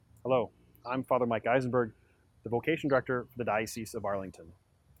Hello, I'm Father Mike Isenberg, the vocation director for the Diocese of Arlington.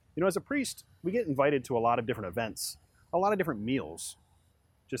 As a priest, we get invited to a lot of different events, a lot of different meals.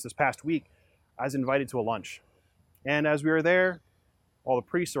 Just this past week, I was invited to a lunch. And as we were there, all the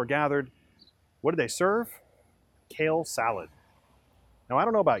priests were gathered. What did they serve? Kale salad. Now, I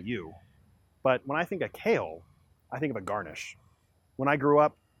don't know about you, but when I think of kale, I think of a garnish. When I grew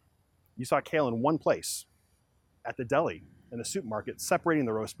up, you saw kale in one place, at the deli, in the supermarket, separating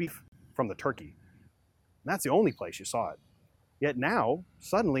the roast beef from the turkey. And that's the only place you saw it. Yet now,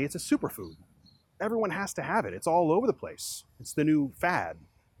 suddenly, it's a superfood. Everyone has to have it. It's all over the place. It's the new fad.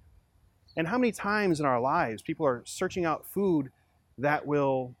 And how many times in our lives people are searching out food that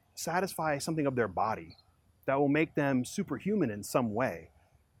will satisfy something of their body, that will make them superhuman in some way.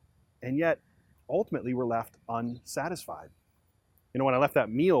 And yet, ultimately, we're left unsatisfied. When I left that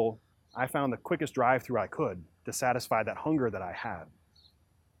meal, I found the quickest drive-through I could to satisfy that hunger that I had.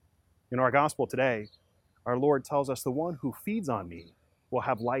 In our gospel today, our Lord tells us the one who feeds on me will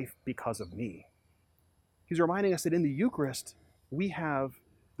have life because of me. He's reminding us that in the Eucharist, we have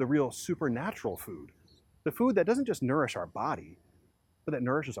the real supernatural food, the food that doesn't just nourish our body, but that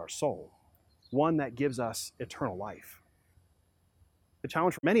nourishes our soul, one that gives us eternal life. The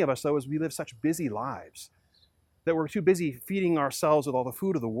challenge for many of us, though, is we live such busy lives that we're too busy feeding ourselves with all the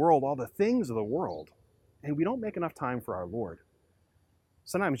food of the world, all the things of the world, and we don't make enough time for our Lord.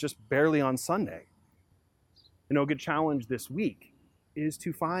 Sometimes just barely on Sunday. A good challenge this week is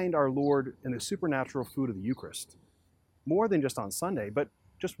to find our Lord in the supernatural food of the Eucharist, more than just on Sunday, but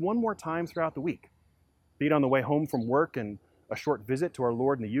just one more time throughout the week. Be it on the way home from work and a short visit to our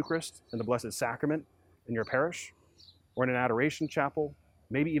Lord in the Eucharist and the Blessed Sacrament in your parish, or in an adoration chapel,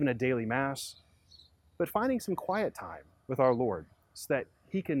 maybe even a daily Mass, but finding some quiet time with our Lord so that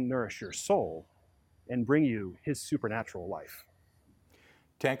He can nourish your soul and bring you His supernatural life.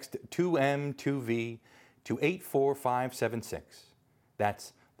 Text 2M2V to 84576.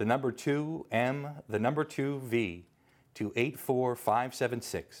 That's the number 2M, the number 2V to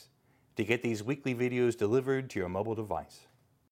 84576 to get these weekly videos delivered to your mobile device.